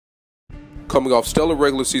Coming off stellar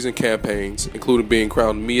regular season campaigns, including being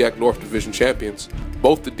crowned MEAC North Division champions,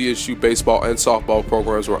 both the DSU baseball and softball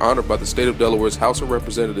programs were honored by the state of Delaware's House of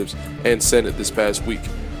Representatives and Senate this past week.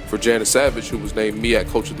 For Janice Savage, who was named MEAC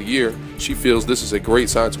Coach of the Year, she feels this is a great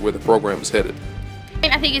sign to where the program is headed.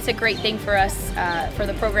 I think it's a great thing for us, for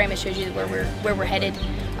the program. It shows you where we're headed,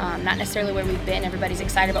 not necessarily where we've been. Everybody's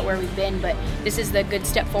excited about where we've been, but this is the good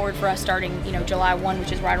step forward for us starting, July 1,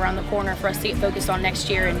 which is right around the corner, for us to get focused on next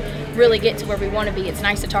year and really get to where we want to be. It's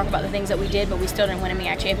nice to talk about the things that we did, but we still didn't win a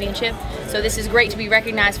MEAC championship. So this is great to be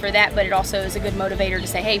recognized for that, but it also is a good motivator to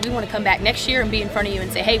say, hey, we want to come back next year and be in front of you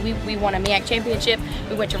and say, hey, we won a MEAC championship.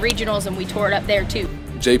 We went to regionals and we tore it up there too.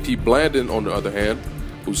 J.P. Blandon, on the other hand,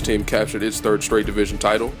 whose team captured its third straight division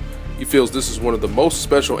title, he feels this is one of the most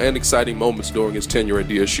special and exciting moments during his tenure at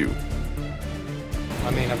DSU.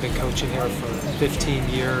 I mean, I've been coaching here for 15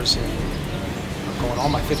 years, and I'm going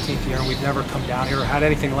on my 15th year, and we've never come down here or had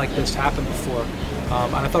anything like this happen before.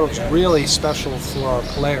 And I thought it was really special for our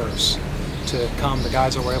players to come. The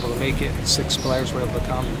guys that were able to make it, 6 players were able to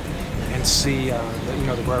come and see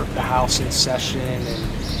the house in session,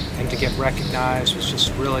 and to get recognized was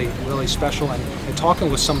just really, really special. And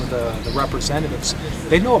talking with some of the representatives,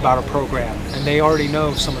 they know about our program and they already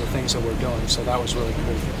know some of the things that we're doing, so that was really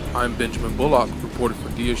cool. I'm Benjamin Bullock, reporting for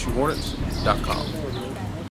DSUHornets.com.